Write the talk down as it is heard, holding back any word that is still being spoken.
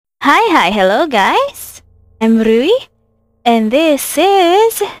Hello guys. I'm Rui, and this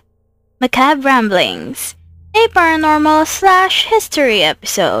is Macabre Ramblings, a paranormal slash history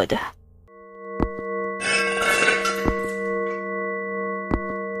episode.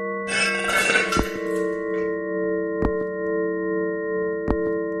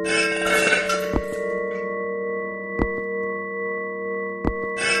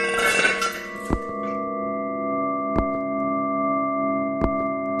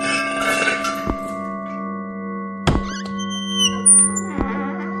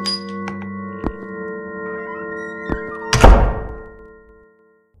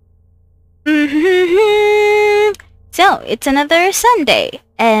 So, it's another Sunday,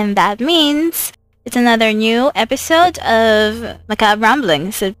 and that means it's another new episode of Macabre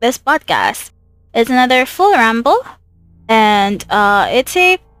Ramblings, this podcast. It's another full ramble, and I've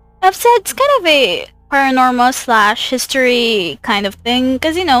said it's kind of a paranormal slash history kind of thing,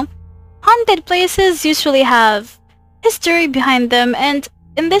 because, haunted places usually have history behind them, and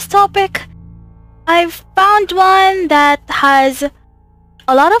in this topic, I've found one that has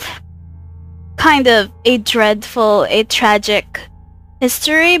a lot of kind of a tragic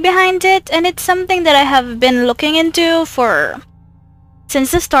history behind it, and it's something that I have been looking into for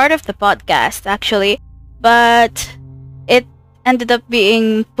since the start of the podcast, actually, but it ended up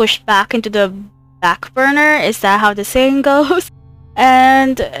being pushed back into the back burner. Is that how the saying goes?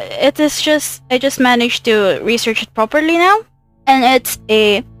 And I just managed to research it properly now, and it's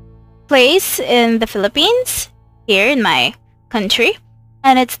a place in the Philippines, here in my country.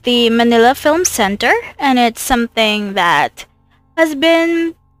 And it's the Manila Film Center, and it's something that has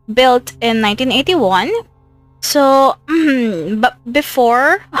been built in 1981. So, but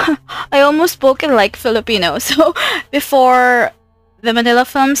before, I almost spoke it like Filipino. So, before the Manila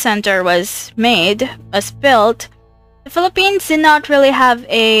Film Center was built, the Philippines did not really have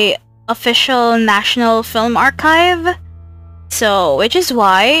a official national film archive. So, which is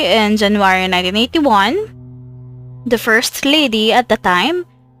why in January 1981, the First Lady at the time,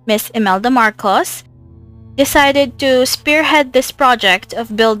 Miss Imelda Marcos, decided to spearhead this project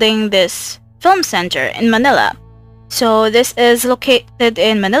of building this film center in Manila. So this is located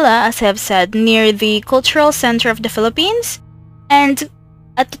in Manila, as I have said, near the cultural center of the Philippines. And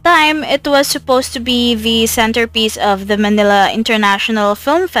at the time, it was supposed to be the centerpiece of the Manila International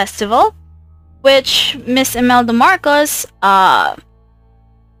Film Festival, which Miss Imelda Marcos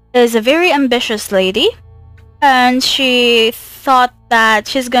is a very ambitious lady. And she thought that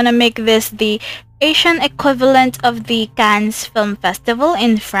she's gonna make this the Asian equivalent of the Cannes Film Festival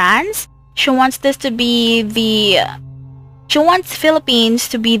in France. She wants Philippines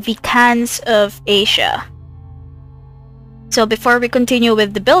to be the Cannes of Asia. So before we continue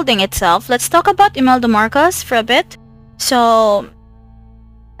with the building itself, let's talk about Imelda Marcos for a bit. So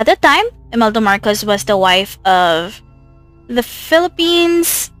at the time, Imelda Marcos was the wife of the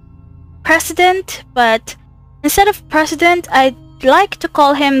Philippines president, but instead of president, I'd like to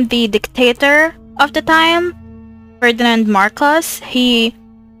call him the dictator of the time, Ferdinand Marcos.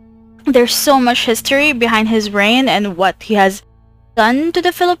 There's so much history behind his reign and what he has done to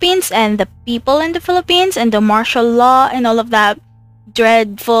the Philippines and the people in the Philippines and the martial law and all of that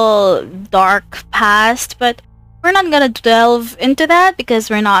dreadful, dark past. But we're not gonna delve into that because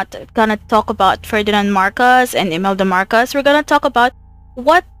we're not gonna talk about Ferdinand Marcos and Imelda Marcos. We're gonna talk about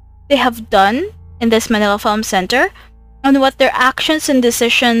what they have done in this Manila Film Center, and what their actions and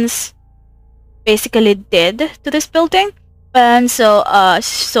decisions basically did to this building. And so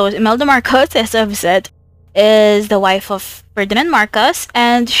Imelda Marcos, as I've said, is the wife of Ferdinand Marcos,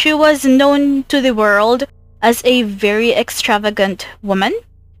 and she was known to the world as a very extravagant woman.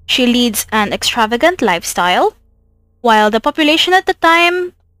 She leads an extravagant lifestyle. While the population at the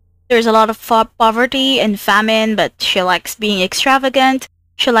time, there's a lot of poverty and famine, but she likes being extravagant.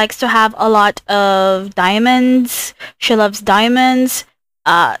 She likes to have a lot of diamonds. She loves diamonds.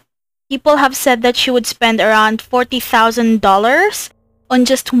 People have said that she would spend around $40,000 on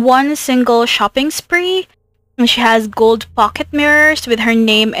just one single shopping spree. And she has gold pocket mirrors with her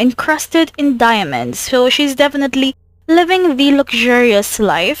name encrusted in diamonds. So she's definitely living the luxurious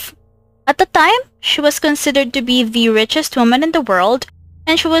life. At the time, she was considered to be the richest woman in the world,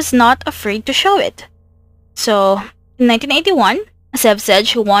 and she was not afraid to show it. So, in 1981, as I've said,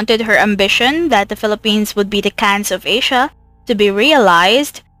 she wanted her ambition that the Philippines would be the Cannes of Asia to be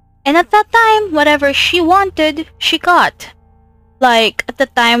realized. And at that time, whatever she wanted, she got. Like, at the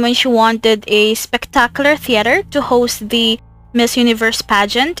time when she wanted a spectacular theater to host the Miss Universe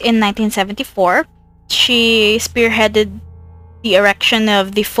pageant in 1974, she spearheaded the erection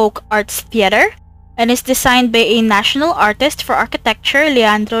of the Folk Arts Theater. and is designed by a national artist for architecture,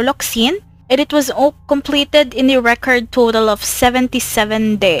 Leandro Locsin, and it was completed in a record total of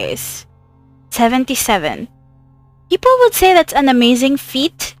 77 days. 77. People would say that's an amazing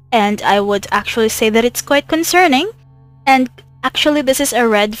feat, and I would actually say that it's quite concerning. And actually, this is a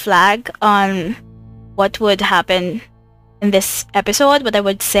red flag on what would happen in this episode, what I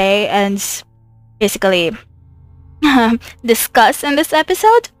would say and basically discuss in this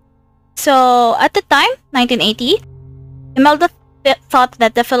episode. So, at the time, 1980, Imelda thought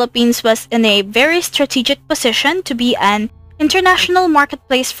that the Philippines was in a very strategic position to be an international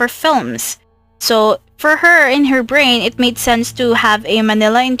marketplace for films. So, for her, in her brain, it made sense to have a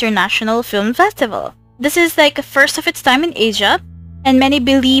Manila International Film Festival. This is like a first of its time in Asia, and many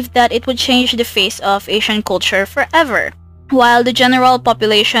believed that it would change the face of Asian culture forever. While the general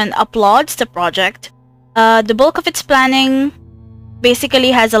population applauds the project, the bulk of its planning basically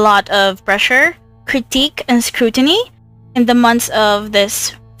has a lot of pressure, critique, and scrutiny in the months of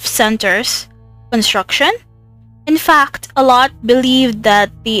this center's construction. In fact, a lot believed that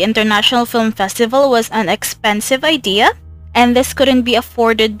the International Film Festival was an expensive idea, and this couldn't be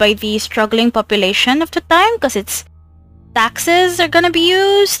afforded by the struggling population of the time because its taxes are gonna be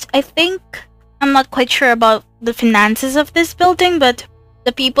used, I think. I'm not quite sure about the finances of this building, but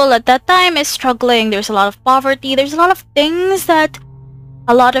the people at that time is struggling. There's a lot of poverty. There's a lot of things that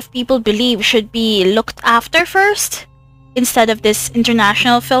a lot of people believe should be looked after first instead of this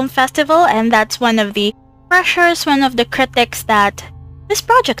International Film Festival, and that's one of the pressures, one of the critics that this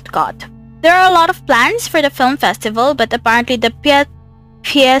project got. There are a lot of plans for the film festival, but apparently the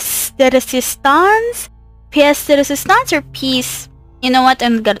pièce de résistance or peace, you know what,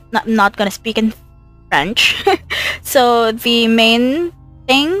 I'm not gonna speak in French. So the main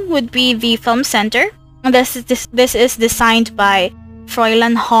thing would be the film center. This is designed by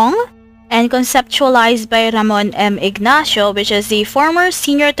Froilan Hong and conceptualized by Ramon M. Ignacio, which is the former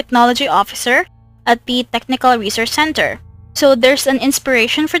senior technology officer at the Technical Research Center. So there's an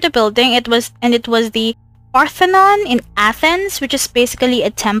inspiration for the building. It was the Parthenon in Athens, which is basically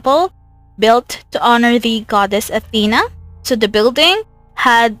a temple built to honor the goddess Athena. So the building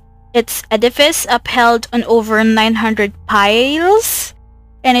had its edifice upheld on over 900 piles,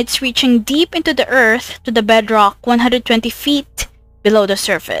 and it's reaching deep into the earth to the bedrock 120 feet below the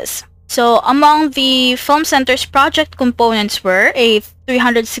surface. So among the film center's project components were a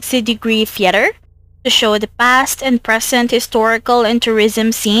 360-degree theater to show the past and present historical and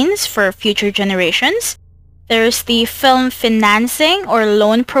tourism scenes for future generations. There's the film financing or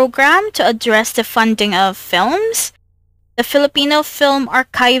loan program to address the funding of films. The Filipino film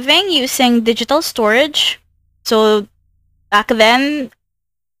archiving using digital storage. So back then,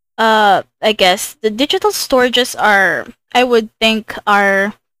 I guess the digital storages I would think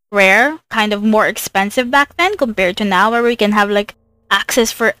are rare, kind of more expensive back then compared to now, where we can have like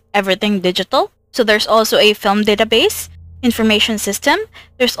access for everything digital. So there's also a film database information system.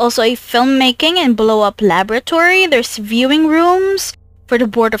 There's also a filmmaking and blow-up laboratory. There's viewing rooms for the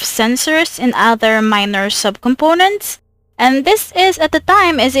board of censors and other minor subcomponents. And this is, at the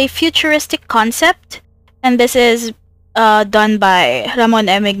time, is a futuristic concept. And this is done by Ramon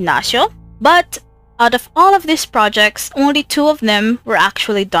M. Ignacio. But out of all of these projects, only 2 of them were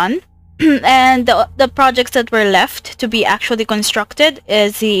actually done. And the projects that were left to be actually constructed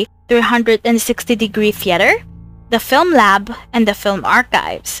is the 360-degree theater, the film lab, and the film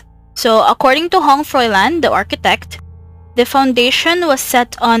archives. So according to Hong Froilan, the architect, the foundation was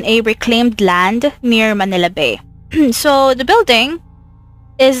set on a reclaimed land near Manila Bay. So the building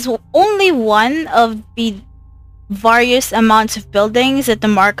is only one of the various amounts of buildings that the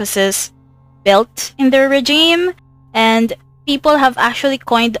Marcoses built in their regime, and people have actually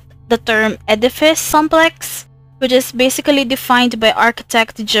coined the term edifice complex, which is basically defined by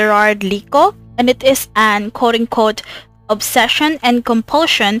architect Gerard Lico, and it is an quote-unquote obsession and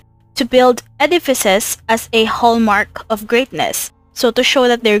compulsion to build edifices as a hallmark of greatness. So to show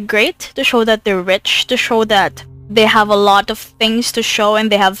that they're great, to show that they're rich, to show that they have a lot of things to show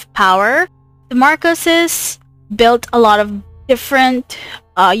and they have power, the Marcoses built a lot of different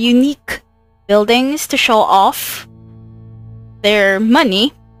unique buildings to show off their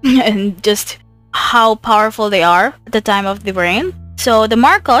money and just how powerful they are at the time of the reign. So the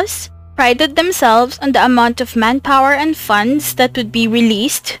Marcos prided themselves on the amount of manpower and funds that would be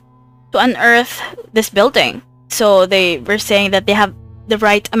released to unearth this building. So they were saying that they have the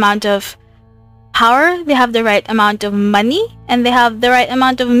right amount of power, they have the right amount of money, and they have the right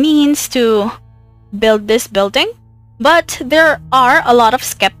amount of means to build this building. But there are a lot of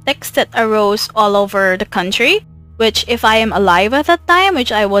skeptics that arose all over the country, which if I am alive at that time,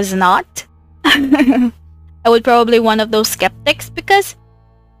 which I was not, I would probably one of those skeptics because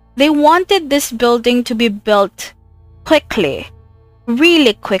they wanted this building to be built quickly,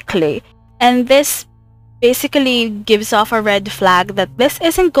 really quickly. And this basically gives off a red flag that this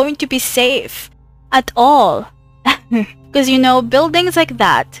isn't going to be safe at all. Because, you know, buildings like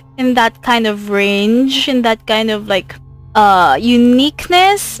that, in that kind of range, in that kind of like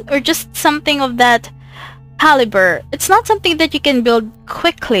uniqueness, or just something of that caliber, it's not something that you can build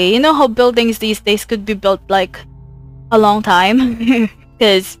quickly. You know how buildings these days could be built like a long time?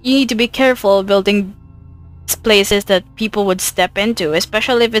 Because you need to be careful building places that people would step into,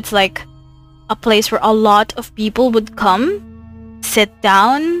 especially if it's like a place where a lot of people would come, sit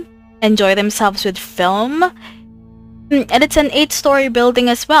down, enjoy themselves with film. And it's an 8-story building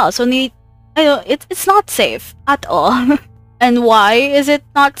as well, so it's not safe at all. And why is it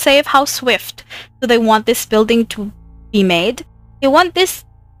not safe? How swift do they want this building to be made? They want this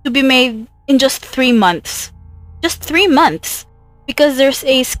to be made in just 3 months. Just 3 months. Because there's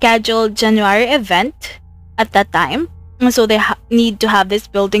a scheduled January event at that time. And so they need to have this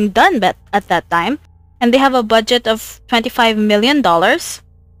building done at that time. And they have a budget of $25 million.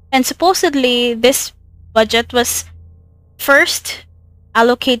 And supposedly, this budget was first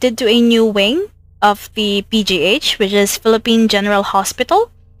allocated to a new wing of the PGH, which is Philippine General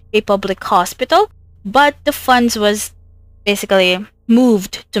Hospital, a public hospital. But the funds was basically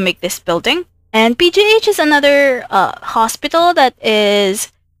moved to make this building. And PGH is another hospital that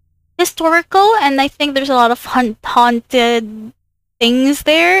is historical, and I think there's a lot of haunted things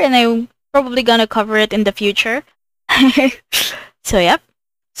there, and I'm probably gonna cover it in the future. So, yep.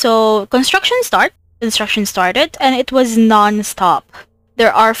 So, construction started, and it was non-stop.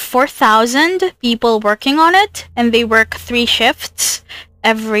 There are 4,000 people working on it, and they work 3 shifts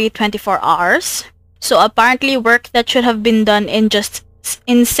every 24 hours. So, apparently work that should have been done in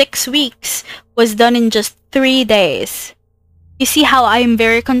 6 weeks was done in just 3 days. You see how I'm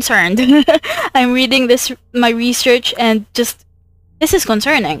very concerned. I'm reading my research, and just, this is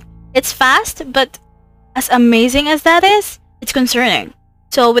concerning. It's fast, but as amazing as that is, it's concerning.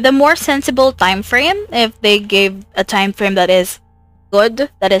 So with a more sensible time frame, if they gave a time frame that is good,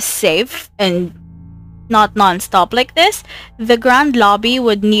 that is safe, and not non-stop like this, the grand lobby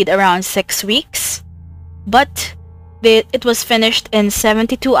would need around 6 weeks. But it was finished in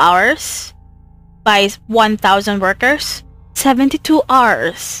 72 hours by 1,000 workers. 72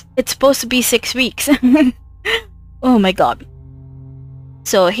 hours. It's supposed to be 6 weeks. Oh my god.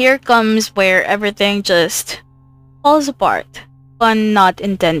 So here comes where everything just falls apart. Pun not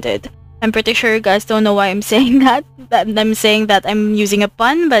intended. I'm pretty sure you guys don't know why I'm saying that. I'm saying that I'm using a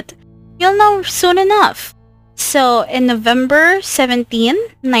pun, but you'll know soon enough. So in November 17,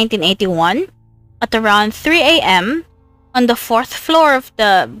 1981, at around 3 a.m., on the 4th floor of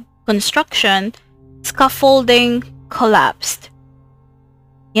the construction, scaffolding collapsed.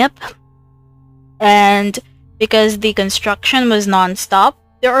 Yep. And because the construction was non-stop,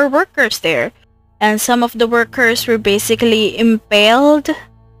 there are workers there. And some of the workers were basically impaled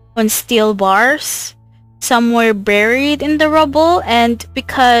on steel bars. Some were buried in the rubble. And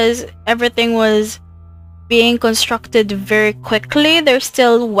because everything was being constructed very quickly, they're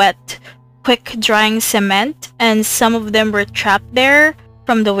still wet, quick drying cement. And some of them were trapped there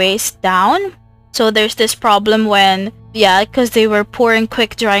from the waist down. So there's this problem when, because they were pouring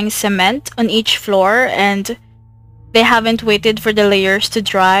quick drying cement on each floor, and they haven't waited for the layers to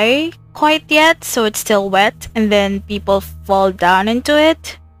dry quite yet, so it's still wet, and then people fall down into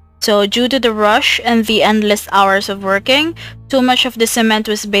it. So due to the rush and the endless hours of working, too much of the cement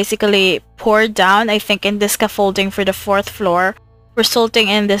was basically poured down, I think, in the scaffolding for the 4th floor, resulting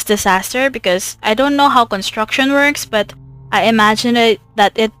in this disaster. Because I don't know how construction works, but I imagine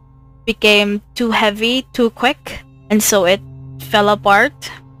that it became too heavy too quick, and so it fell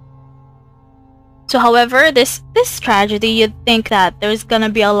apart. So however, this tragedy, you'd think that there's gonna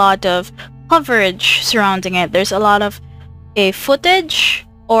be a lot of coverage surrounding it. There's a lot of footage,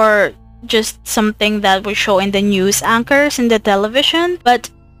 or just something that will show in the news anchors in the television. But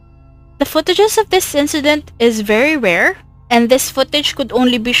the footages of this incident is very rare, and this footage could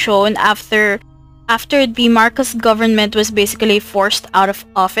only be shown after the Marcos government was basically forced out of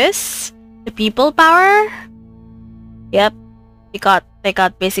office. The people power. Yep. They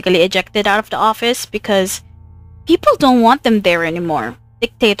got basically ejected out of the office because people don't want them there anymore.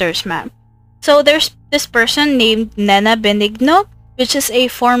 Dictators, man. So there's this person named Nena Benigno, which is a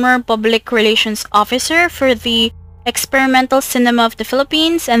former public relations officer for the Experimental Cinema of the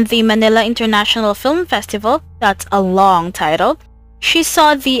Philippines and the Manila International Film Festival. That's a long title. She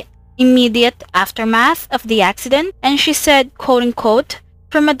saw the immediate aftermath of the accident, and she said, quote unquote,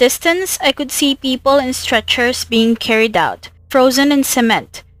 From a distance, I could see people in stretchers being carried out, frozen in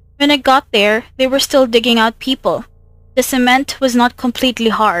cement. When I got there, they were still digging out people. The cement was not completely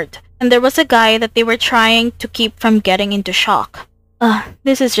hard, and there was a guy that they were trying to keep from getting into shock.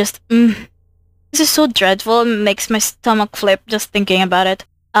 This is just, this is so dreadful, it makes my stomach flip just thinking about it.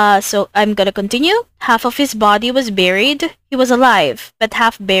 So I'm gonna continue. Half of his body was buried. He was alive, but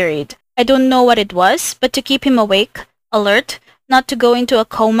half buried. I don't know what it was, but to keep him awake, alert, not to go into a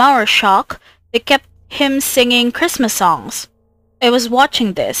coma or shock, they kept him singing Christmas songs. I was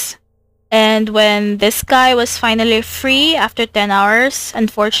watching this, and when this guy was finally free after 10 hours,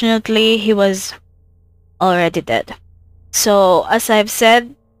 unfortunately, he was already dead. So, as I've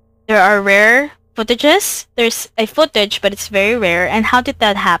said, there are rare footages. There's a footage, but it's very rare. And how did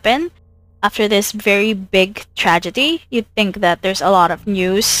that happen? After this very big tragedy, you'd think that there's a lot of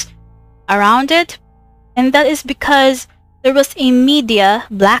news around it. And that is because there was a media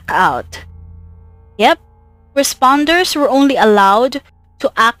blackout. Yep. Responders were only allowed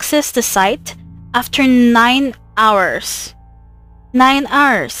to access the site after 9 hours. 9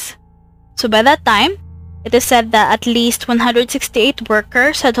 hours. So by that time, it is said that at least 168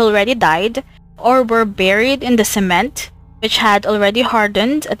 workers had already died or were buried in the cement, which had already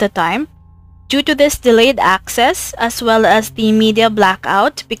hardened at the time. Due to this delayed access, as well as the media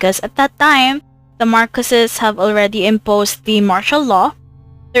blackout, because at that time, the Marcoses have already imposed the martial law,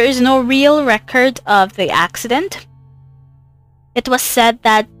 there is no real record of the accident. It was said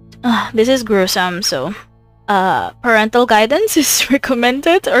that, this is gruesome, so parental guidance is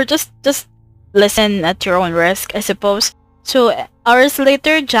recommended, or just listen at your own risk, I suppose. So hours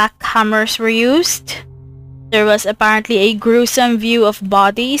later, jackhammers were used. There was apparently a gruesome view of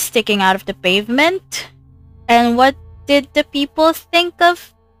bodies sticking out of the pavement. And what did the people think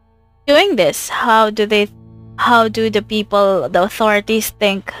of doing this? How do the authorities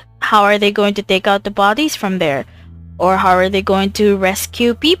think? How are they going to take out the bodies from there? Or how are they going to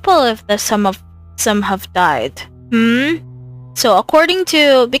rescue people if some have died? So according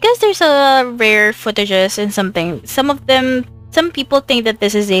to, because there's a rare footages and some people think that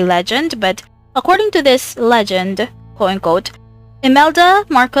this is a legend, but according to this legend, quote unquote, Imelda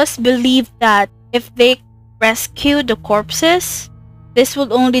Marcos believed that if they rescue the corpses, this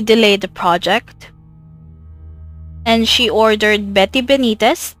would only delay the project. And she ordered Betty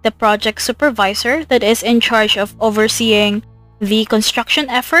Benitez, the project supervisor that is in charge of overseeing the construction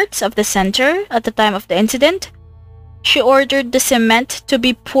efforts of the center at the time of the incident. She ordered the cement to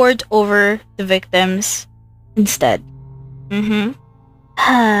be poured over the victims instead.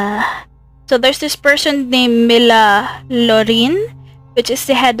 So there's this person named Mila Lorin, which is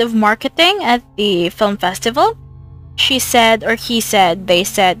the head of marketing at the film festival. She said, or he said, they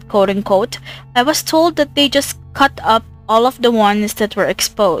said, quote unquote, I was told that they just cut up all of the ones that were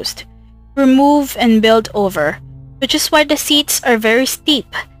exposed, remove and build over, which is why the seats are very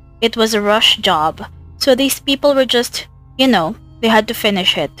steep. It was a rush job. So these people were just, they had to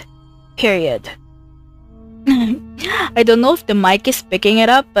finish it. Period. I don't know if the mic is picking it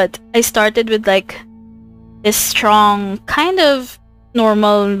up, but I started with like this strong, kind of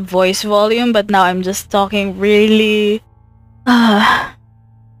normal voice volume, but now I'm just talking really...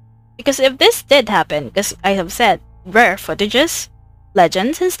 Because if this did happen, because I have said, rare footages,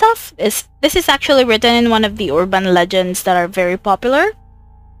 legends and stuff, this is actually written in one of the urban legends that are very popular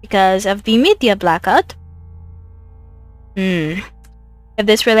because of the media blackout. If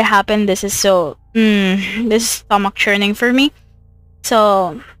this really happened, this is so... this is stomach churning for me.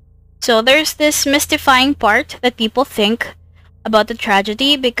 So there's this mystifying part that people think about the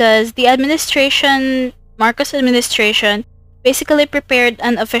tragedy because the Marcos administration, basically prepared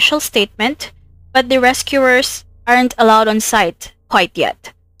an official statement, but the rescuers aren't allowed on site quite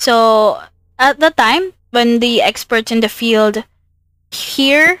yet. So at the time, when the experts in the field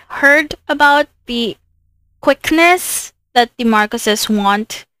heard about the quickness that the Marcoses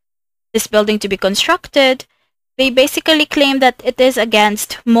want this building to be constructed, they basically claim that it is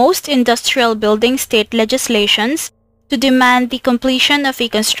against most industrial building state legislations to demand the completion of a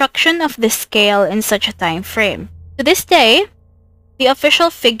construction of this scale in such a time frame. To this day, the official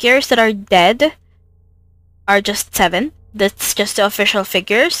figures that are dead are just 7. That's just the official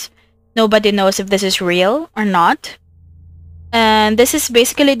figures. Nobody knows if this is real or not. And this is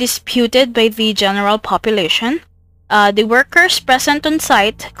basically disputed by the general population. The workers present on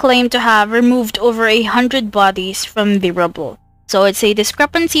site claim to have removed over 100 bodies from the rubble. So it's a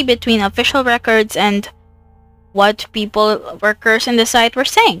discrepancy between official records and what workers in the site were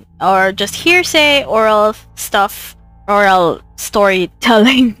saying, or just hearsay, oral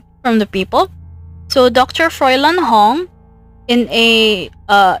storytelling from the people. So Dr. Froilan Hong, in a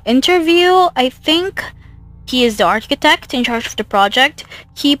interview, I think he is the architect in charge of the project,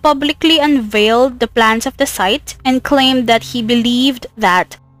 he publicly unveiled the plans of the site and claimed that he believed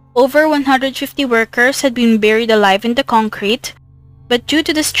that over 150 workers had been buried alive in the concrete, but due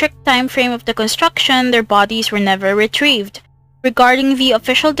to the strict time frame of the construction, their bodies were never retrieved. Regarding the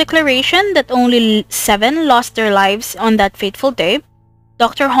official declaration that only 7 lost their lives on that fateful day,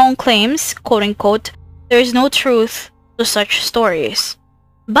 Dr. Hong claims, quote-unquote, there is no truth to such stories.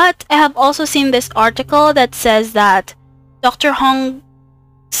 But I have also seen this article that says that Dr. Hong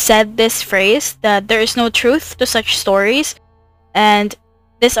said this phrase, that there is no truth to such stories, and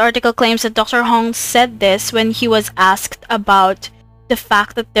this article claims that Dr. Hong said this when he was asked about the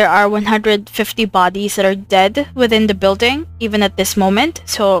fact that there are 150 bodies that are dead within the building, even at this moment.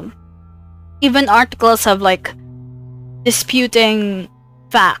 So even articles have like disputing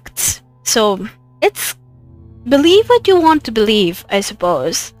facts. So it's believe what you want to believe, I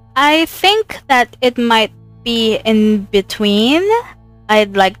suppose. I think that it might be in between.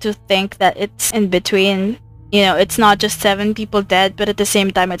 I'd like to think that it's in between. You know, it's not just 7 people dead, but at the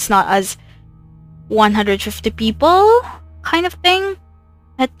same time, it's not as 150 people kind of thing.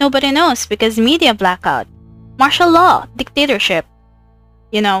 That nobody knows because media blackout, martial law, dictatorship,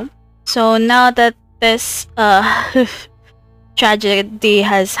 you know. So now that this tragedy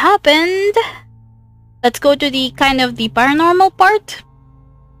has happened, let's go to the kind of the paranormal part.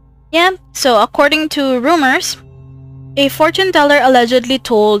 Yeah, so according to rumors, a fortune teller allegedly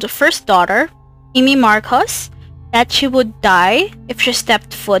told first daughter, Amy Marcos, that she would die if she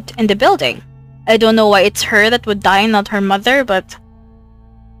stepped foot in the building. I don't know why it's her that would die, not her mother, but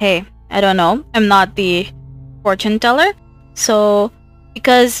hey, I don't know. I'm not the fortune teller. So,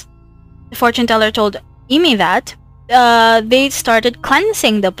 because the fortune teller told Amy that, they started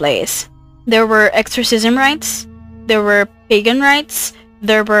cleansing the place. There were exorcism rites, there were pagan rites,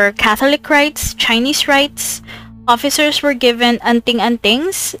 there were Catholic rites, Chinese rites. Officers were given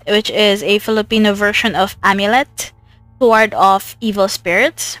anting-antings, which is a Filipino version of amulet, to ward off evil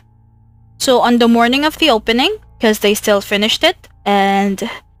spirits. So on the morning of the opening, because they still finished it, and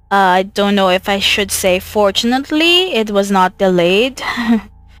I don't know if I should say fortunately, it was not delayed.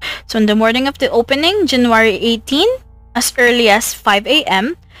 So on the morning of the opening, January 18, as early as 5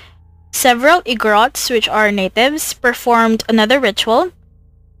 a.m., several Igorots, which are natives, performed another ritual,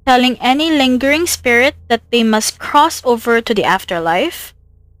 telling any lingering spirit that they must cross over to the afterlife.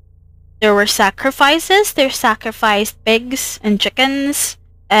 There were sacrifices. They sacrificed pigs and chickens,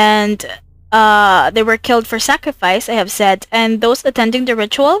 and they were killed for sacrifice, I have said, and those attending the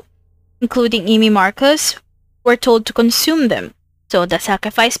ritual, including Amy Marcos, were told to consume them. So the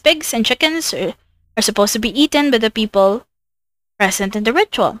sacrificed pigs and chickens are supposed to be eaten by the people present in the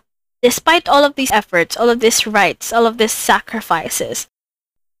ritual. Despite all of these efforts, all of these rites, all of these sacrifices,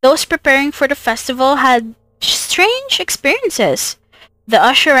 those preparing for the festival had strange experiences. The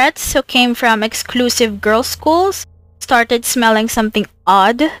usherettes, who came from exclusive girls' schools, started smelling something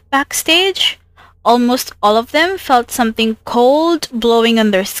odd backstage. Almost all of them felt something cold blowing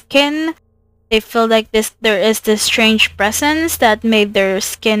on their skin. They feel like there is this strange presence that made their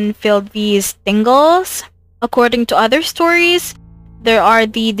skin feel these tingles. According to other stories, there are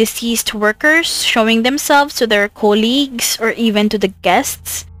the deceased workers showing themselves to their colleagues or even to the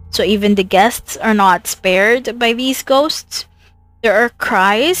guests. So even the guests are not spared by these ghosts. There are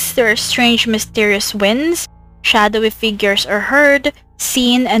cries, there are strange mysterious winds, shadowy figures are heard,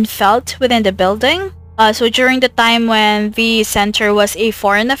 seen and felt within the building. So during the time when the center was a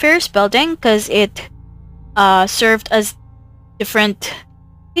foreign affairs building, because it served as different,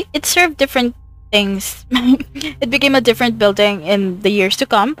 it served different things. It became a different building in the years to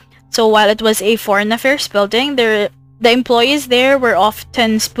come. So while it was a foreign affairs building, the employees there were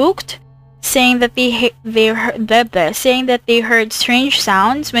often spooked, saying that they heard strange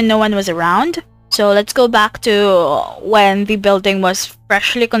sounds when no one was around. So let's go back to when the building was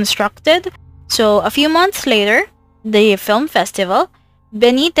freshly constructed. So a few months later, the film festival,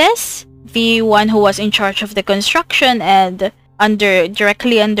 Benitez, the one who was in charge of the construction and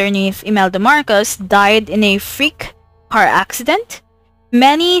directly underneath Imelda Marcos, died in a freak car accident.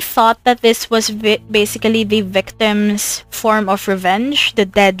 Many thought that this was basically the victim's form of revenge, the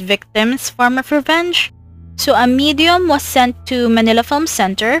dead victim's form of revenge. So a medium was sent to Manila Film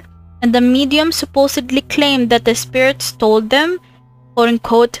Center, and the medium supposedly claimed that the spirits told them,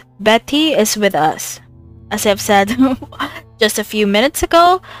 quote-unquote, Betty is with us. As I've said just a few minutes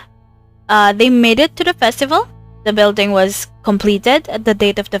ago, they made it to the festival. The building was completed at the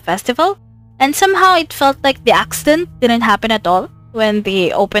date of the festival, and somehow it felt like the accident didn't happen at all when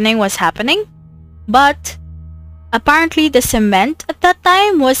the opening was happening. But Apparently, the cement at that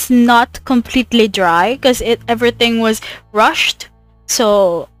time was not completely dry because everything was rushed.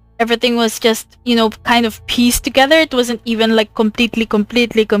 So everything was just, kind of pieced together. It wasn't even like completely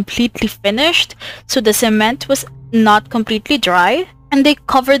finished. So the cement was not completely dry. And they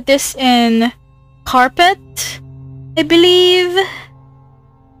covered this in carpet, I believe.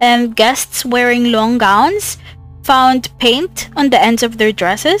 And guests wearing long gowns found paint on the ends of their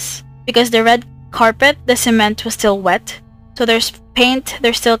dresses because the red carpet, the cement was still wet. So there's paint,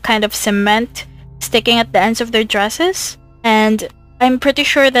 there's still kind of cement sticking at the ends of their dresses. And I'm pretty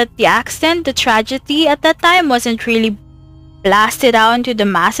sure that the accident, the tragedy at that time wasn't really blasted out into the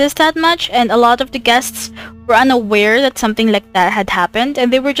masses that much, and a lot of the guests were unaware that something like that had happened,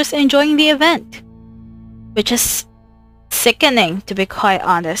 and they were just enjoying the event, which is sickening, to be quite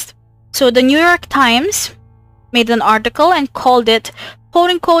honest. So the New York Times made an article and called it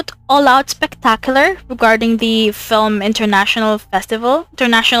quote-unquote all-out spectacular regarding the International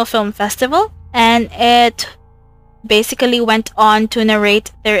Film Festival, and it basically went on to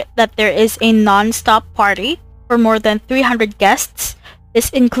narrate that there is a non-stop party for more than 300 guests. This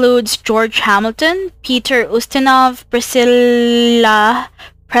includes George Hamilton, Peter Ustinov, Priscilla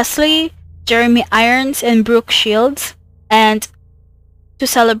Presley, Jeremy Irons, and Brooke Shields. And to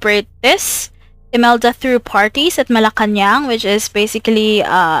celebrate this, Imelda threw parties at Malacanang, which is basically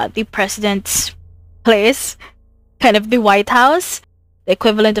the president's place, kind of the White House, the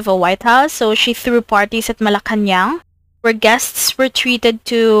equivalent of a White House. So she threw parties at Malacanang, where guests were treated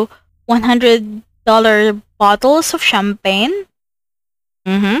to $100 bottles of champagne.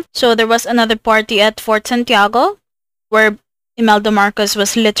 So there was another party at Fort Santiago, where Imelda Marcos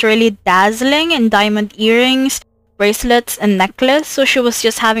was literally dazzling in diamond earrings, bracelets, and necklace. So she was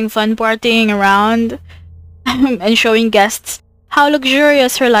just having fun partying around and showing guests how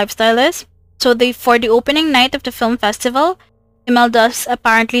luxurious her lifestyle is. So for the opening night of the film festival, Imelda's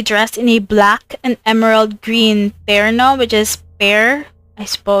apparently dressed in a black and emerald green perno, which is pear, I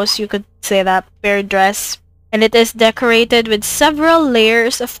suppose you could say that, pear dress. And it is decorated with several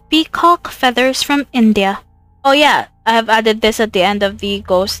layers of peacock feathers from India. Oh yeah, I have added this at the end of the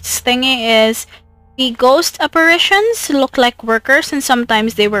ghosts thingy, is the ghost apparitions look like workers, and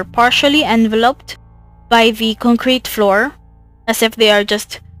sometimes they were partially enveloped by the concrete floor, as if they are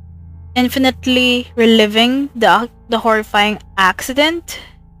just infinitely reliving the horrifying accident.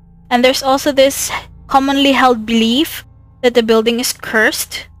 And there's also this commonly held belief that the building is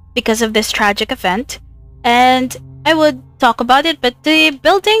cursed because of this tragic event. And I would talk about it, but the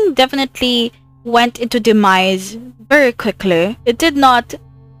building definitely went into demise very quickly. It did not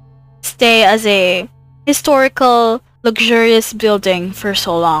stay as a historical, luxurious building for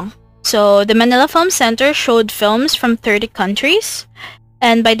so long. So the Manila Film Center showed films from 30 countries,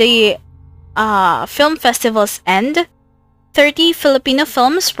 and by the film festival's end, 30 Filipino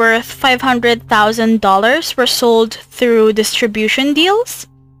films worth $500,000 were sold through distribution deals.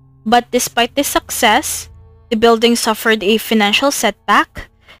 But despite this success, the building suffered a financial setback.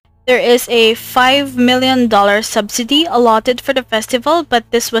 There is a $5 million subsidy allotted for the festival, but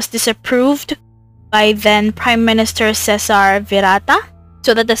this was disapproved by then Prime Minister Cesar Virata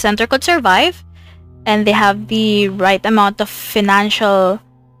so that the center could survive and they have the right amount of financial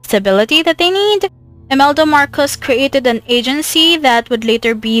stability that they need. Imelda Marcos created an agency that would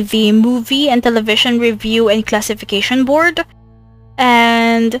later be the Movie and Television Review and Classification Board.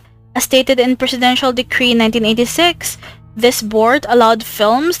 And as stated in Presidential Decree 1986, this board allowed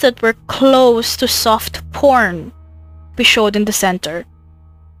films that were close to soft porn to be showed in the center.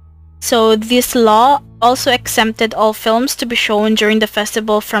 So this law also exempted all films to be shown during the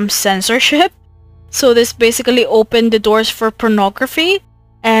festival from censorship. So this basically opened the doors for pornography,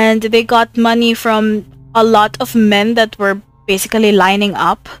 and they got money from a lot of men that were basically lining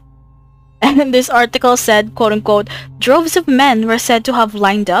up. And this article said, quote-unquote, droves of men were said to have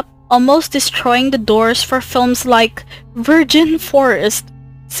lined up, almost destroying the doors for films like Virgin Forest.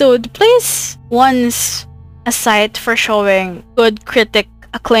 So the place, once a site for showing good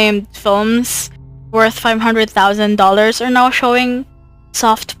critic-acclaimed films worth $500,000, are now showing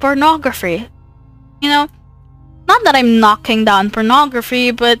soft pornography. You know, not that I'm knocking down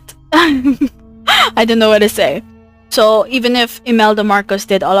pornography, but I don't know what to say. So even if Imelda Marcos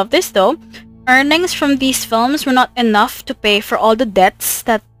did all of this though, earnings from these films were not enough to pay for all the debts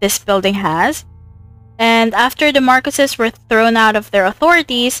that this building has. And after the Marcoses were thrown out of their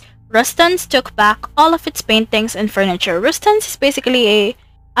authorities, Rustans took back all of its paintings and furniture. Rustans is basically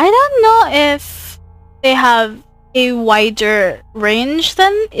I don't know if they have a wider range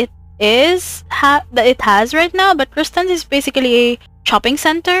than it it has right now, but Rustan's is basically a shopping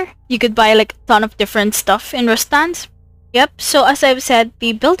center. You could buy like a ton of different stuff in Rustan's. Yep, so as I've said,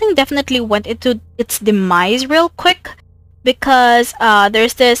 the building definitely went into its demise real quick because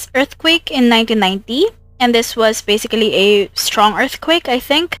there's this earthquake in 1990, and this was basically a strong earthquake, I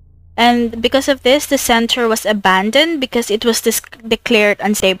think. And because of this, the center was abandoned because it was declared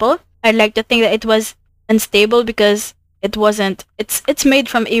unstable. I'd like to think that it was unstable because it wasn't. It's made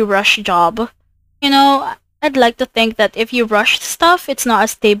from a rush job. You know, I'd like to think that if you rush stuff, it's not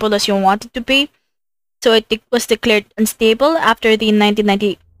as stable as you want it to be. So it was declared unstable after the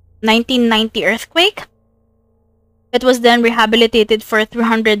 1990 earthquake. It was then rehabilitated for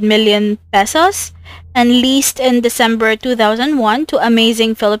 300 million pesos and leased in December 2001 to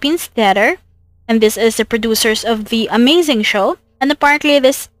Amazing Philippines Theater. And this is the producers of The Amazing Show. And apparently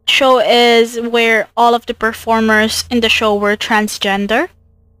this show is where all of the performers in the show were transgender.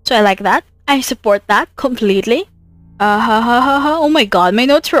 So I like that. I support that completely. Oh my god, my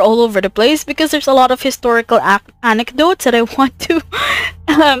notes were all over the place because there's a lot of historical anecdotes that I want to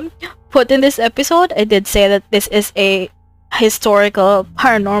put in this episode. I did say that this is a historical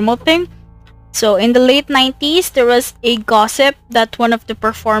paranormal thing. So in the late 90s, there was a gossip that one of the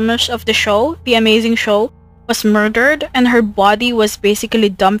performers of the show, The Amazing Show, was murdered and her body was basically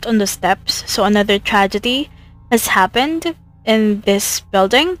dumped on the steps. So another tragedy has happened in this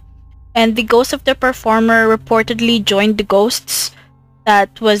building. And the ghost of the performer reportedly joined the ghosts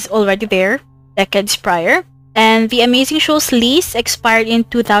that was already there decades prior. And The Amazing Show's lease expired in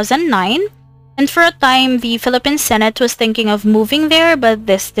 2009. And for a time, the Philippine Senate was thinking of moving there, but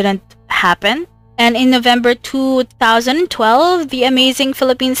this didn't happen. And in November 2012, The Amazing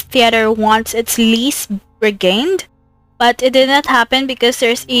Philippines Theater wants its lease regained. But it did not happen because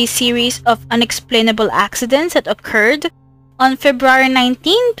there's a series of unexplainable accidents that occurred. On February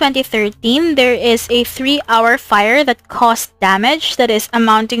 19, 2013, there is a 3-hour fire that caused damage that is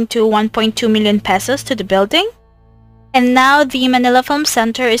amounting to 1.2 million pesos to the building. And now the Manila Film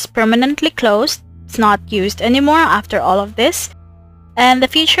Center is permanently closed. It's not used anymore after all of this. And the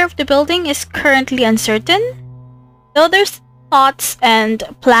future of the building is currently uncertain, though there's thoughts and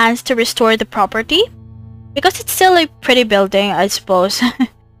plans to restore the property, because it's still a pretty building, I suppose.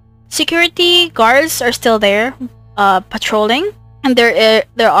 Security guards are still there, patrolling, and there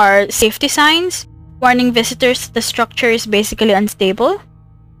are safety signs warning visitors the structure is basically unstable.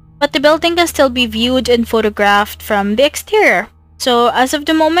 But the building can still be viewed and photographed from the exterior. So as of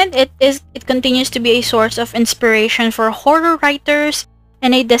the moment, it continues to be a source of inspiration for horror writers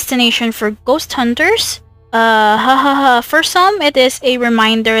and a destination for ghost hunters. For some, it is a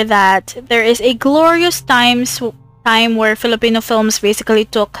reminder that there is a glorious time where Filipino films basically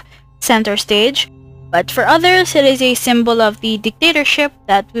took center stage. But for others, it is a symbol of the dictatorship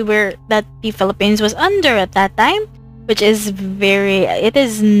that the Philippines was under at that time, which is it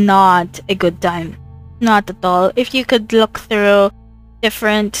is not a good time. Not at all. If you could look through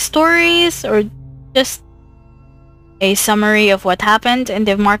different stories or just a summary of what happened in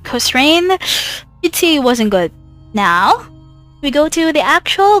the Marcos reign, you'd see it wasn't good. Now, we go to the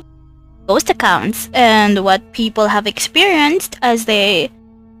actual ghost accounts and what people have experienced as they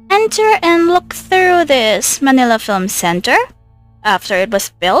enter and look through this Manila Film Center after it was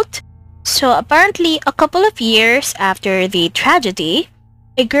built. So apparently, a couple of years after the tragedy,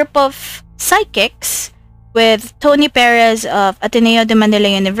 a group of psychics with Tony Perez of Ateneo de Manila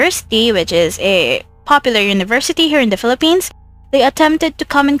University, which is a popular university here in the Philippines, they attempted to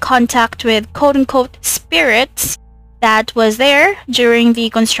come in contact with quote-unquote spirits that was there during the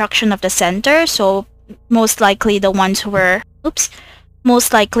construction of the center. So most likely the ones who were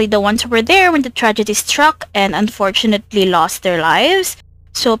there when the tragedy struck and unfortunately lost their lives.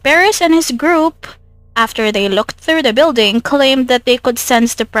 So Perez and his group, after they looked through the building, claimed that they could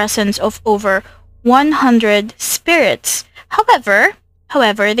sense the presence of over 100 spirits.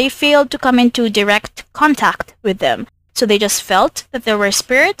 However, they failed to come into direct contact with them. So they just felt that there were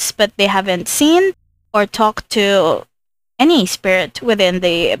spirits, but they haven't seen or talked to any spirit within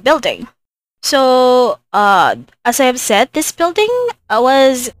the building. So, as I have said, this building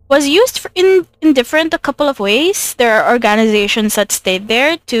was used in a couple of ways. There are organizations that stayed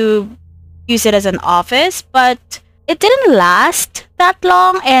there to use it as an office, but it didn't last that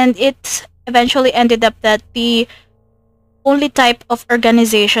long, and it eventually ended up that the only type of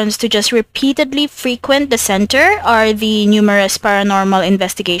organizations to just repeatedly frequent the center are the numerous paranormal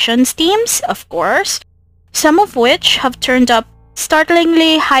investigations teams, of course, some of which have turned up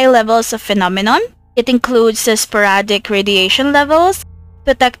startlingly high levels of phenomenon. It includes the sporadic radiation levels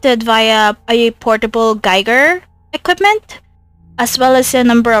detected via a portable Geiger equipment, as well as a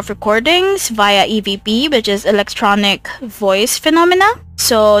number of recordings via EVP, which is electronic voice phenomena.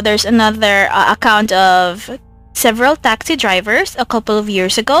 So there's another account of several taxi drivers a couple of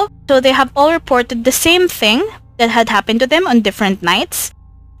years ago. So they have all reported the same thing that had happened to them on different nights.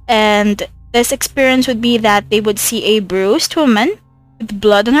 And this experience would be that they would see a bruised woman with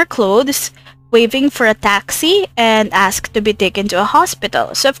blood on her clothes waving for a taxi and ask to be taken to a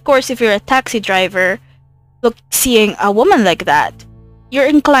hospital. So of course, if you're a taxi driver, seeing a woman like that, you're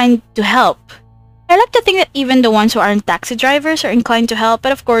inclined to help. I like to think that even the ones who aren't taxi drivers are inclined to help,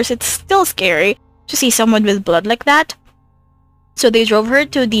 but of course it's still scary to see someone with blood like that. So they drove her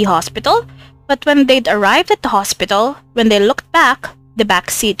to the hospital, but when they'd arrived at the hospital, when they looked back, the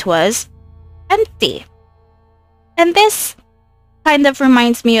back seat was empty. And this kind of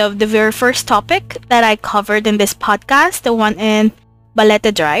reminds me of the very first topic that I covered in this podcast, the one in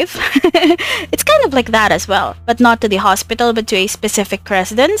Balete Drive. It's kind of like that as well, but not to the hospital, but to a specific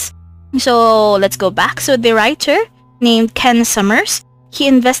residence. So let's go back. So the writer, named Ken Summers, he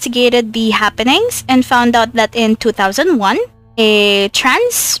investigated the happenings and found out that in 2001, a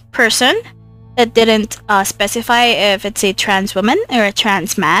trans person, that didn't specify if it's a trans woman or a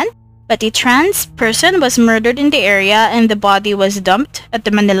trans man, but a trans person was murdered in the area and the body was dumped at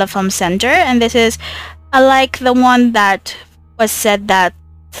the Manila Film Center. And this is like the one that was said that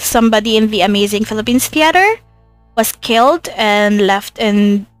somebody in the Amazing Philippines Theater was killed and left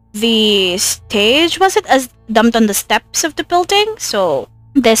in the stage, was it, as dumped on the steps of the building. So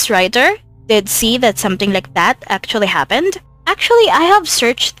this writer did see that something like that actually happened. Actually, I have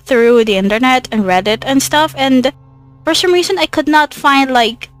searched through the internet and Reddit and stuff, and for some reason I could not find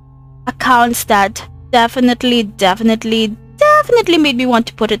like accounts that definitely made me want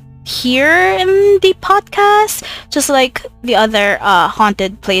to put it here in the podcast, just like the other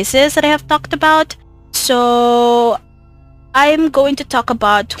haunted places that I have talked about. So I'm going to talk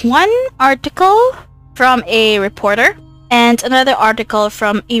about one article from a reporter and another article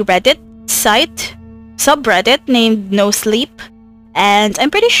from a Reddit subreddit named No Sleep. And I'm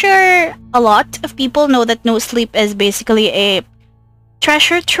pretty sure a lot of people know that No Sleep is basically a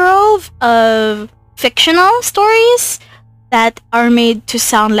treasure trove of fictional stories that are made to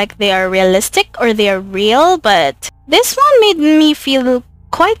sound like they are realistic or they are real, but this one made me feel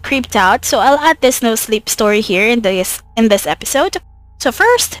quite creeped out, so I'll add this No Sleep story here in this episode. So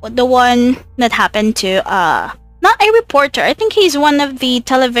first, the one that happened to not a reporter, I think he's one of the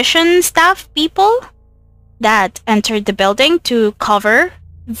television staff people that entered the building to cover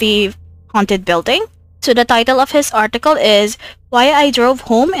the haunted building. So the title of his article is Why I Drove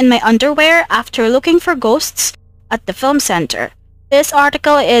Home in My Underwear After Looking for Ghosts at the Film Center. This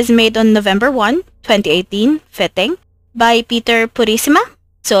article is made on November 1, 2018, fitting, by Peter Purisima.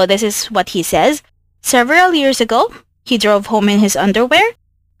 So this is what he says. Several years ago, he drove home in his underwear,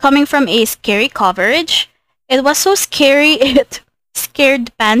 coming from a scary coverage. It was so scary it scared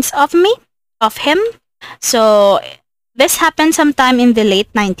the pants of him. So this happened sometime in the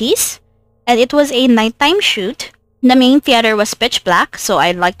late 90s, and it was a nighttime shoot. The main theater was pitch black, so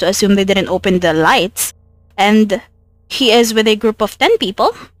I'd like to assume they didn't open the lights. And he is with a group of 10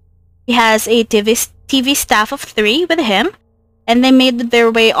 people. He has a TV staff of 3 with him, and they made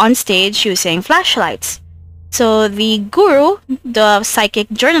their way on stage using flashlights. So the guru, the psychic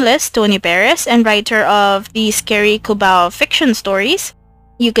journalist Tony Perez, and writer of the scary Cubao fiction stories,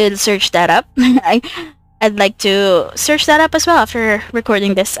 you could search that up. I'd like to search that up as well after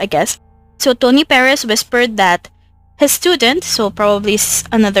recording this, I guess. So Tony Perez whispered that his student, so probably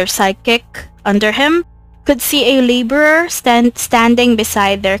another psychic under him, could see a laborer standing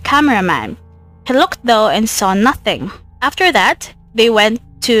beside their cameraman. He looked though and saw nothing. After that, they went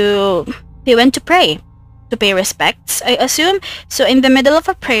to pray, to pay respects, I assume. So in the middle of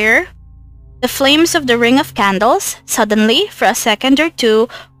a prayer, the flames of the ring of candles suddenly, for a second or two,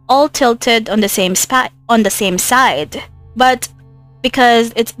 all tilted on the same side. But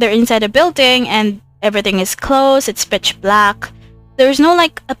because they're inside a building and everything is closed, it's pitch black, there's no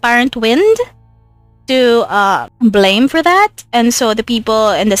like apparent wind to blame for that. And so the people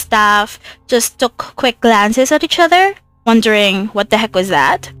and the staff just took quick glances at each other, wondering what the heck was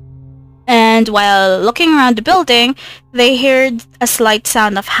that. And while looking around the building, they heard a slight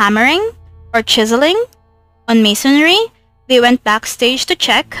sound of hammering or chiseling on masonry. They went backstage to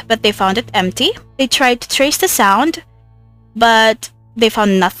check, but they found it empty. They tried to trace the sound, but they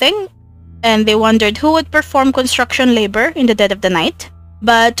found nothing, and they wondered who would perform construction labor in the dead of the night.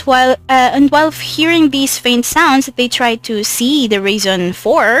 But while hearing these faint sounds, they tried to see the reason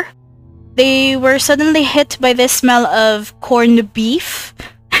for. They were suddenly hit by the smell of corned beef.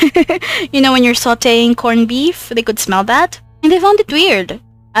 You know, when you're sauteing corned beef, they could smell that. And they found it weird,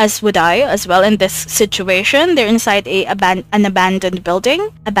 as would I as well in this situation. They're inside an abandoned building,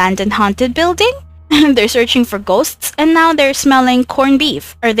 abandoned haunted building. They're searching for ghosts, and now they're smelling corned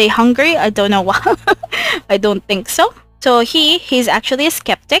beef. Are they hungry? I don't know why. I don't think so. So he's actually a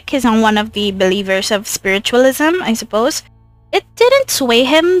skeptic. He's not one of the believers of spiritualism, I suppose. It didn't sway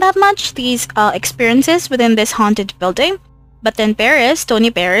him that much, these experiences within this haunted building. But then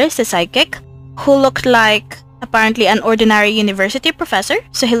Tony Paris, the psychic, who looked like apparently an ordinary university professor,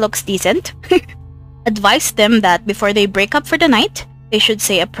 so he looks decent, advised them that before they break up for the night, they should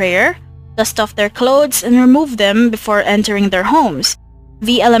say a prayer, dust off their clothes, and remove them before entering their homes.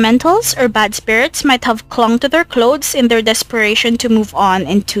 The elementals or bad spirits might have clung to their clothes in their desperation to move on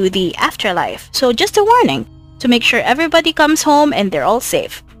into the afterlife. So just a warning, to make sure everybody comes home and they're all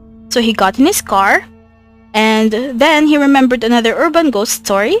safe. So he got in his car, and then he remembered another urban ghost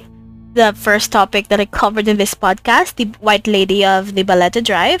story, the first topic that I covered in this podcast, the White Lady of the Baleta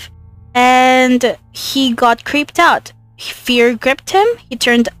Drive, and he got creeped out. Fear gripped him. He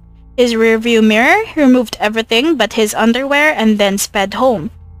turned his rearview mirror, removed everything but his underwear, and then sped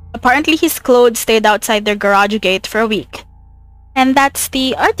home. Apparently his clothes stayed outside their garage gate for a week. And that's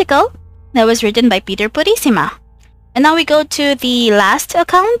the article that was written by Peter Purissima. And now we go to the last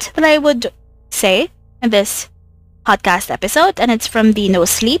account that I would say in this podcast episode, and it's from the No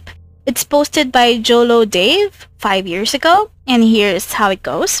Sleep. It's posted by Jolo Dave 5 years ago, and here's how it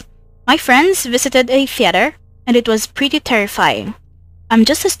goes. My friends visited a theater, and it was pretty terrifying. I'm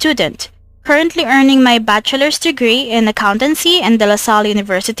just a student, currently earning my bachelor's degree in accountancy in De La Salle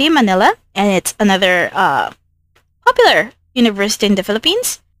University, Manila, and it's another popular university in the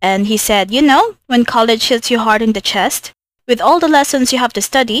Philippines. And he said, you know, when college hits you hard in the chest, with all the lessons you have to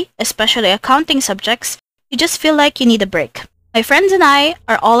study, especially accounting subjects, you just feel like you need a break. My friends and I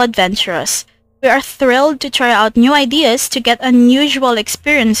are all adventurous. We are thrilled to try out new ideas to get unusual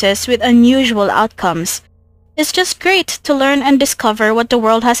experiences with unusual outcomes. It's just great to learn and discover what the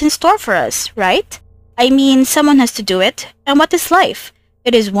world has in store for us, right? I mean, someone has to do it, and what is life?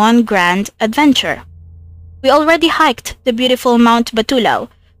 It is one grand adventure. We already hiked the beautiful Mount Batulao,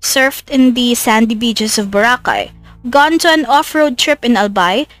 surfed in the sandy beaches of Boracay, gone to an off-road trip in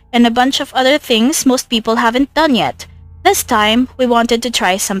Albay, and a bunch of other things most people haven't done yet. This time, we wanted to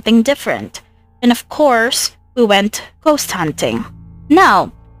try something different. And of course, we went ghost hunting.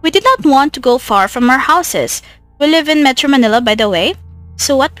 Now, we did not want to go far from our houses. We live in Metro Manila, by the way.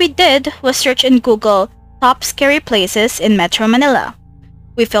 So what we did was search in Google top scary places in Metro Manila.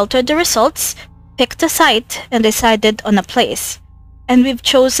 We filtered the results, picked a site, and decided on a place. And we've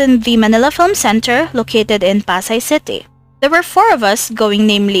chosen the Manila Film Center located in Pasay City. There were 4 of us going,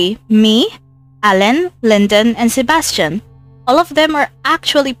 namely me, Alan, Lyndon, and Sebastian. All of them are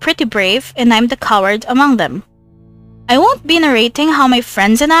actually pretty brave, and I'm the coward among them. I won't be narrating how my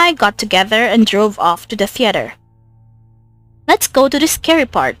friends and I got together and drove off to the theater. Let's go to the scary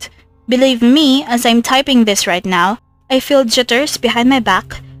part. Believe me, as I'm typing this right now, I feel jitters behind my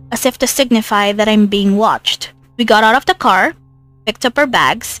back, as if to signify that I'm being watched. We got out of the car, picked up our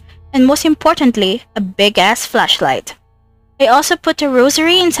bags, and most importantly, a big-ass flashlight. I also put a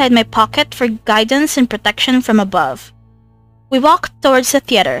rosary inside my pocket for guidance and protection from above. We walked towards the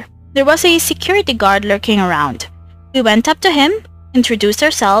theater. There was a security guard lurking around. We went up to him, introduced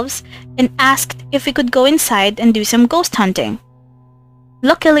ourselves, and asked if we could go inside and do some ghost hunting.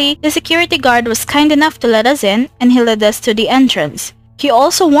 Luckily, the security guard was kind enough to let us in, and he led us to the entrance. He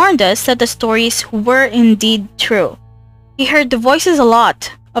also warned us that the stories were indeed true. He heard the voices a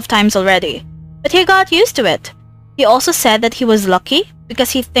lot of times already, but he got used to it. He also said that he was lucky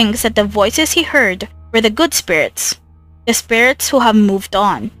because he thinks that the voices he heard were the good spirits, the spirits who have moved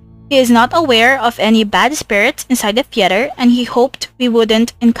on. He is not aware of any bad spirits inside the theater, and he hoped we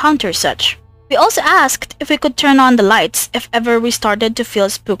wouldn't encounter such. We also asked if we could turn on the lights if ever we started to feel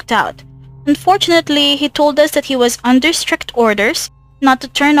spooked out. Unfortunately, he told us that he was under strict orders not to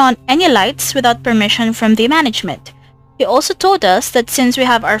turn on any lights without permission from the management. He also told us that since we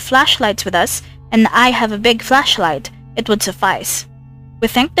have our flashlights with us, and I have a big flashlight, it would suffice. We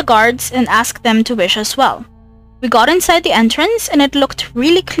thanked the guards and asked them to wish us well. We got inside the entrance and it looked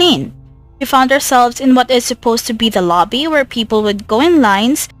really clean. We found ourselves in what is supposed to be the lobby where people would go in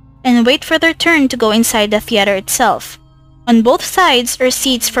lines and wait for their turn to go inside the theater itself. On both sides are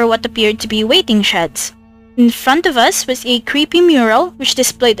seats for what appeared to be waiting sheds. In front of us was a creepy mural which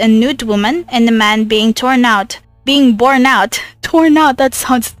displayed a nude woman and a man being torn out, that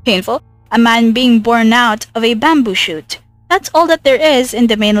sounds painful, a man being born out of a bamboo shoot. That's all that there is in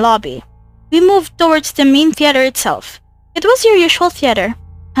the main lobby. We moved towards the main theater itself. It was your usual theater.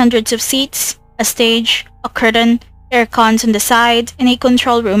 Hundreds of seats, a stage, a curtain, air cons on the side, and a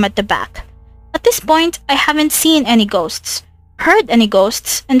control room at the back. At this point, I haven't seen any ghosts, heard any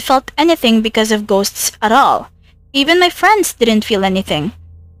ghosts, and felt anything because of ghosts at all. Even my friends didn't feel anything.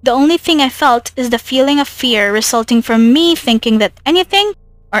 The only thing I felt is the feeling of fear resulting from me thinking that anything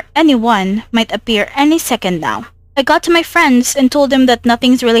or anyone might appear any second now. I got to my friends and told them that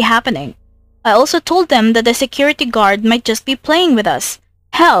nothing's really happening. I also told them that the security guard might just be playing with us.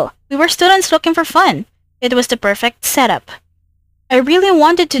 Hell, we were students looking for fun. It was the perfect setup. I really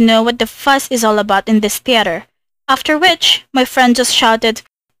wanted to know what the fuss is all about in this theater. After which, my friend just shouted,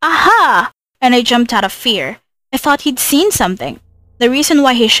 "Aha!" and I jumped out of fear. I thought he'd seen something. The reason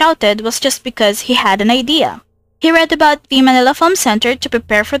why he shouted was just because he had an idea. He read about the Manila Film Center to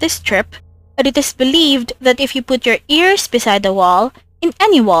prepare for this trip, and it is believed that if you put your ears beside the wall, in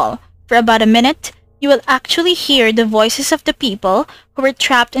any wall, for about a minute, you will actually hear the voices of the people who were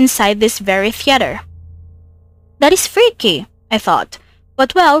trapped inside this very theater. That is freaky, I thought.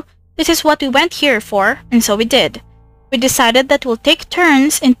 But well, this is what we went here for, and so we did. We decided that we'll take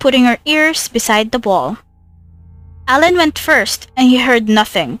turns in putting our ears beside the wall. Alan went first, and he heard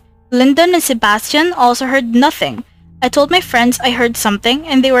nothing. Lyndon and Sebastian also heard nothing. I told my friends I heard something,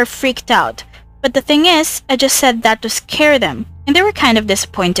 and they were freaked out. But the thing is, I just said that to scare them, and they were kind of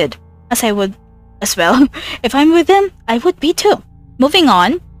disappointed, as I would as well. If I'm with them, I would be too. Moving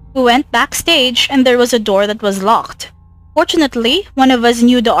on, we went backstage, and there was a door that was locked. Fortunately, one of us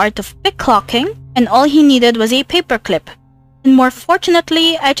knew the art of picklocking, and all he needed was a paperclip. And more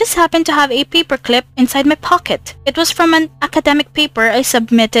fortunately, I just happened to have a paperclip inside my pocket. It was from an academic paper I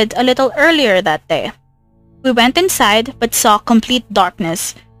submitted a little earlier that day. We went inside, but saw complete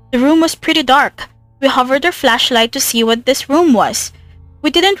darkness. The room was pretty dark. We hovered our flashlight to see what this room was. We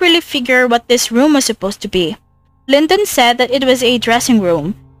didn't really figure what this room was supposed to be. Lyndon said that it was a dressing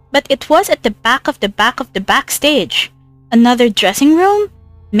room, but it was at the back of the backstage. Another dressing room?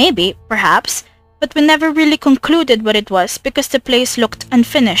 Maybe, perhaps, but we never really concluded what it was because the place looked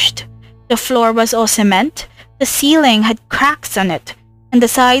unfinished. The floor was all cement, the ceiling had cracks on it, and the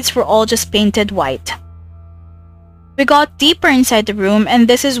sides were all just painted white. We got deeper inside the room, and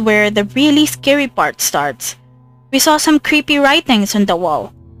this is where the really scary part starts. We saw some creepy writings on the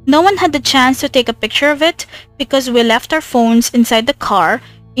wall. No one had the chance to take a picture of it because we left our phones inside the car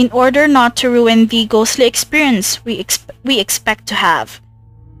in order not to ruin the ghostly experience we expect to have.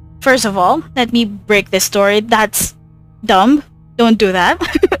 First of all, let me break this story. That's dumb. Don't do that.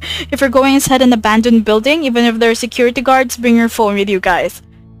 If you're going inside an abandoned building, even if there are security guards, bring your phone with you guys.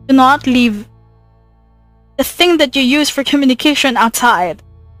 Do not leave the thing that you use for communication outside,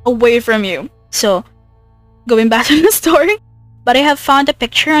 away from you. So, going back to the story, but I have found a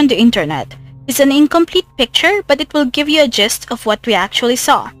picture on the internet. It's an incomplete picture, but it will give you a gist of what we actually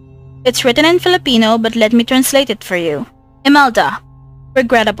saw. It's written in Filipino, but let me translate it for you. Imelda.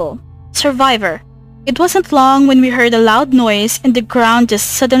 Regrettable. Survivor. It wasn't long when we heard a loud noise and the ground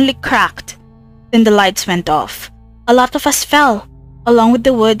just suddenly cracked. Then the lights went off. A lot of us fell, along with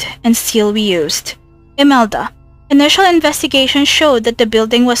the wood and steel we used. Imelda. Initial investigation showed that the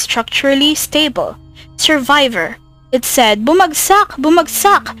building was structurally stable. Survivor. It said, "Bumagsak!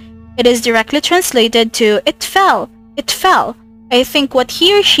 Bumagsak!" It is directly translated to, "It fell! It fell!" I think what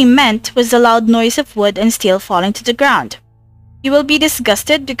he or she meant was the loud noise of wood and steel falling to the ground. You will be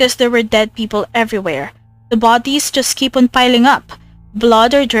disgusted because there were dead people everywhere. The bodies just keep on piling up.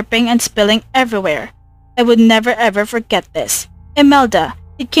 Blood are dripping and spilling everywhere. I would never ever forget this. Imelda,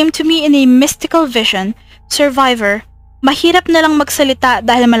 it came to me in a mystical vision. Survivor, mahirap na lang magsalita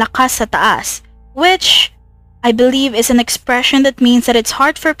dahil malakas sa taas. Which, I believe, is an expression that means that it's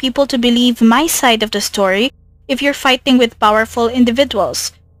hard for people to believe my side of the story if you're fighting with powerful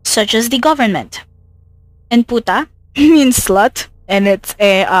individuals, such as the government. And puta means slut, and it's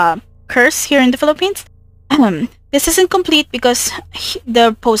a curse here in the Philippines. This isn't complete because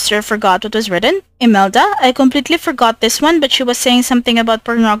the poster forgot what was written. Imelda, I completely forgot this one, but she was saying something about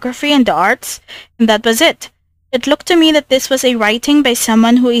pornography and the arts, and that was it. It looked to me that this was a writing by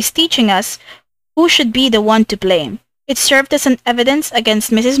someone who is teaching us who should be the one to blame. It served as an evidence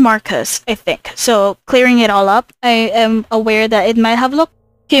against Mrs. Marcos, I think. So, clearing it all up, I am aware that it might have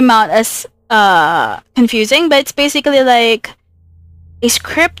came out as confusing, but it's basically like a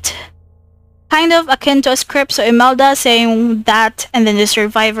script, kind of akin to a script. So Imelda saying that, and then the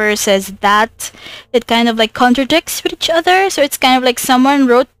survivor says that. It kind of like contradicts with each other. So it's kind of like someone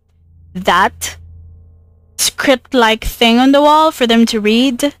wrote that script-like thing on the wall for them to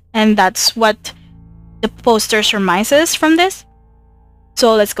read, and that's what the poster surmises from this.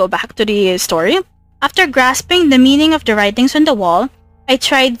 So let's go back to the story. After grasping the meaning of the writings on the wall, I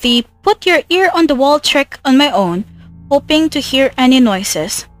tried the put your ear on the wall trick on my own. hoping to hear any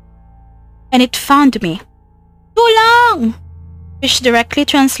noises. And it found me. Tulong! Which directly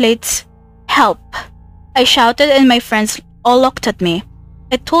translates, help. I shouted and my friends all looked at me.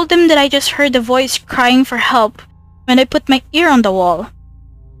 I told them that I just heard a voice crying for help when I put my ear on the wall.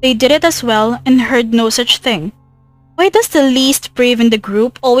 They did it as well and heard no such thing. Why does the least brave in the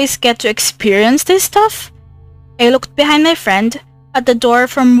group always get to experience this stuff? I looked behind my friend, at the door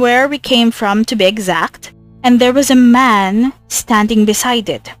from where we came from to be exact, and there was a man standing beside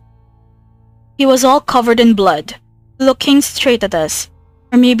it. He was all covered in blood, looking straight at us,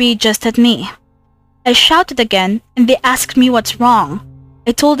 or maybe just at me. I shouted again and they asked me what's wrong.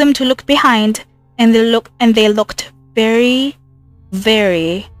 I told them to look behind and they looked very,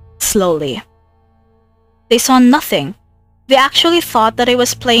 very slowly. They saw nothing. They actually thought that I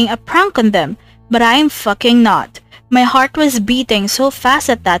was playing a prank on them, but I'm fucking not. My heart was beating so fast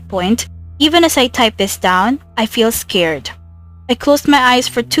at that point. Even as I type this down, I feel scared. I closed my eyes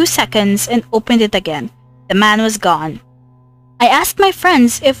for 2 seconds and opened it again. The man was gone. I asked my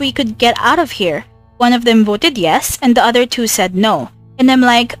friends if we could get out of here. One of them voted yes and the other two said no. And I'm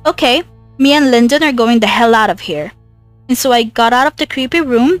like, okay, me and Lyndon are going the hell out of here. And so I got out of the creepy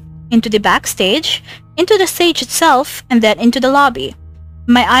room, into the backstage, into the stage itself, and then into the lobby.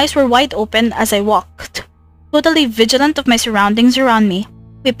 My eyes were wide open as I walked, totally vigilant of my surroundings around me.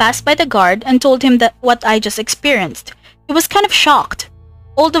 We passed by the guard and told him that what I just experienced. He was kind of shocked.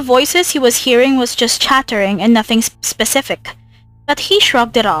 All the voices he was hearing was just chattering and nothing specific. But he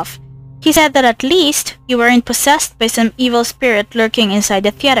shrugged it off. He said that at least we weren't possessed by some evil spirit lurking inside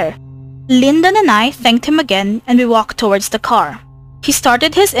the theater. Lyndon and I thanked him again and we walked towards the car. He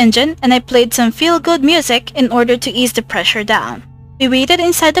started his engine and I played some feel-good music in order to ease the pressure down. We waited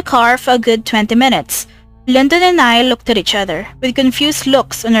inside the car for a good 20 minutes. Lyndon and I looked at each other with confused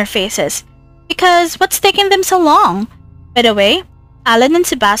looks on our faces. Because what's taking them so long? By the way, Alan and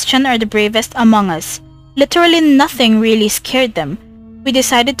Sebastian are the bravest among us. Literally nothing really scared them. We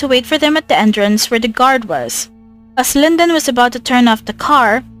decided to wait for them at the entrance where the guard was. As Lyndon was about to turn off the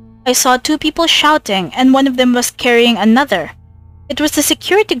car, I saw two people shouting and one of them was carrying another. It was the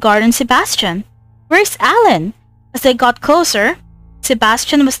security guard and Sebastian. Where's Alan? As I got closer,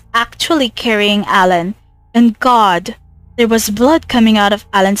 Sebastian was actually carrying Alan. And God, there was blood coming out of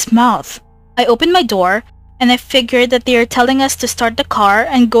Alan's mouth. I opened my door and I figured that they are telling us to start the car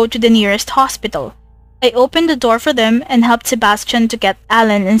and go to the nearest hospital. I opened the door for them and helped Sebastian to get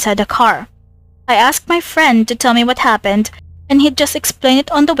Alan inside the car. I asked my friend to tell me what happened and he'd just explain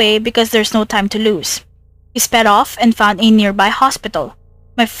it on the way because there's no time to lose. He sped off and found a nearby hospital.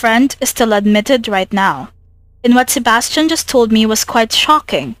 My friend is still admitted right now. And what Sebastian just told me was quite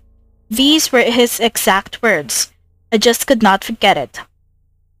shocking. These were his exact words. I just could not forget it.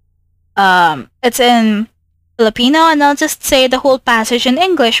 It's in Filipino and I'll just say the whole passage in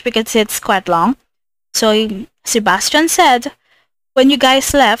English because it's quite long. So Sebastian said, when you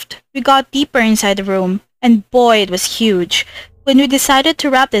guys left, we got deeper inside the room and boy, it was huge. When we decided to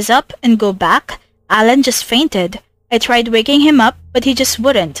wrap this up and go back, Alan just fainted. I tried waking him up, but he just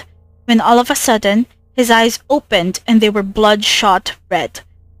wouldn't. When all of a sudden, his eyes opened and they were bloodshot red.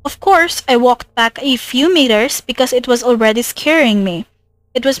 Of course, I walked back a few meters because it was already scaring me.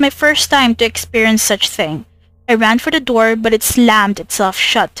 It was my first time to experience such thing. I ran for the door, but it slammed itself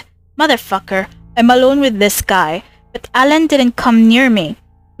shut. Motherfucker, I'm alone with this guy. But Alan didn't come near me.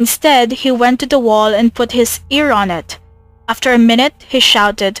 Instead, he went to the wall and put his ear on it. After a minute, he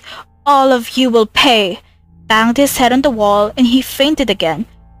shouted, "All of you will pay," banged his head on the wall, and he fainted again.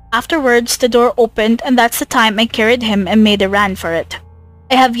 Afterwards, the door opened and that's the time I carried him and made a run for it.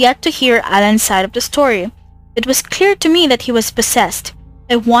 I have yet to hear Alan's side of the story. It was clear to me that he was possessed.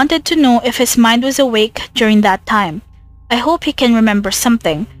 I wanted to know if his mind was awake during that time. I hope he can remember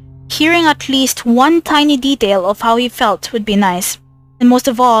something. Hearing at least one tiny detail of how he felt would be nice. And most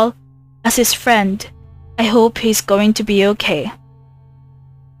of all, as his friend, I hope he's going to be okay.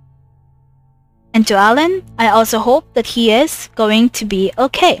 And to Alan, I also hope that he is going to be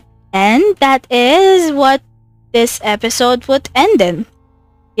okay. And that is what this episode would end in.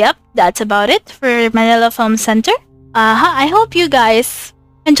 Yep, that's about it for Manila Film Center. I hope you guys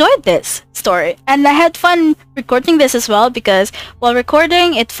enjoyed this story. And I had fun recording this as well because while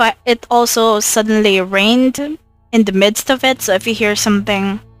recording, it also suddenly rained in the midst of it. So if you hear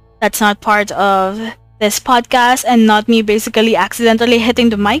something that's not part of this podcast and not me basically accidentally hitting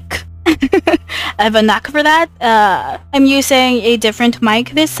the mic, I have a knack for that. I'm using a different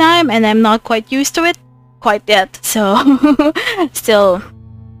mic this time and I'm not quite used to it quite yet. So still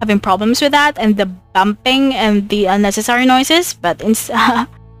having problems with that and the bumping and the unnecessary noises, but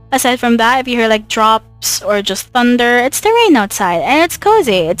Aside from that, if you hear like drops or just thunder, it's the rain outside and it's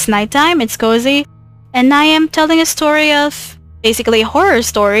cozy. It's nighttime, it's cozy. And I am telling a story of basically horror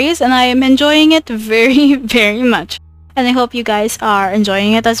stories and I am enjoying it very, very much. And I hope you guys are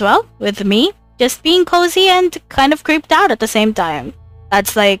enjoying it as well with me. Just being cozy and kind of creeped out at the same time.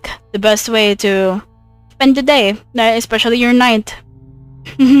 That's like the best way to spend the day, especially your night.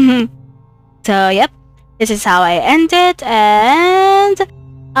 So yep, this is how I end it. And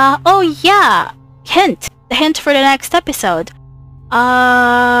oh yeah, the hint for the next episode.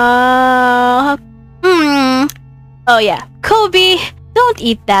 Oh yeah, Kobe, don't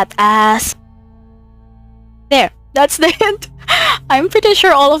eat that ass. There, that's the hint. I'm pretty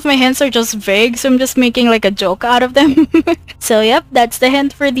sure all of my hints are just vague, so I'm just making like a joke out of them. So yep, that's the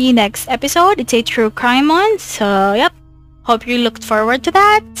hint for the next episode. It's a true crime one, so yep. Hope you looked forward to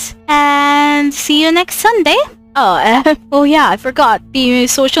that. And see you next Sunday. Oh yeah, I forgot the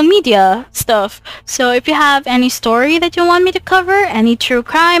social media stuff. So if you have any story that you want me to cover, any true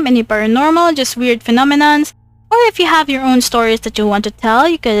crime, any paranormal, just weird phenomenons, or if you have your own stories that you want to tell,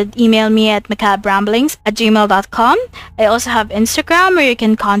 you could email me at macabramblings@gmail.com. I also have Instagram where you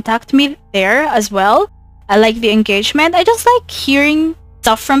can contact me there as well. I like the engagement. I just like hearing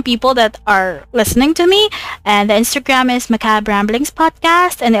stuff from people that are listening to me. And the Instagram is Macabramblings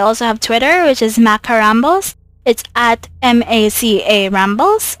Podcast. And I also have Twitter, which is Macarambles. It's at MACA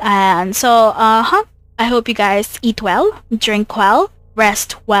Rambles. And so, I hope you guys eat well, drink well,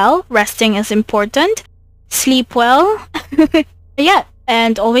 rest well. Resting is important. Sleep well. Yeah,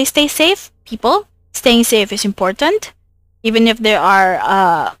 and always stay safe, people. Staying safe is important. Even if there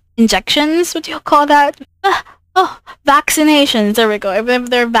are injections, what do you call that? Vaccinations. There we go. If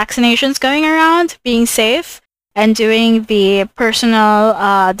there are vaccinations going around, being safe and doing the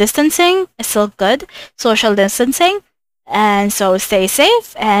personal distancing is still good. Social distancing. And so stay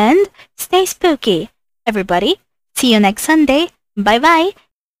safe and stay spooky. Everybody, see you next Sunday. Bye-bye.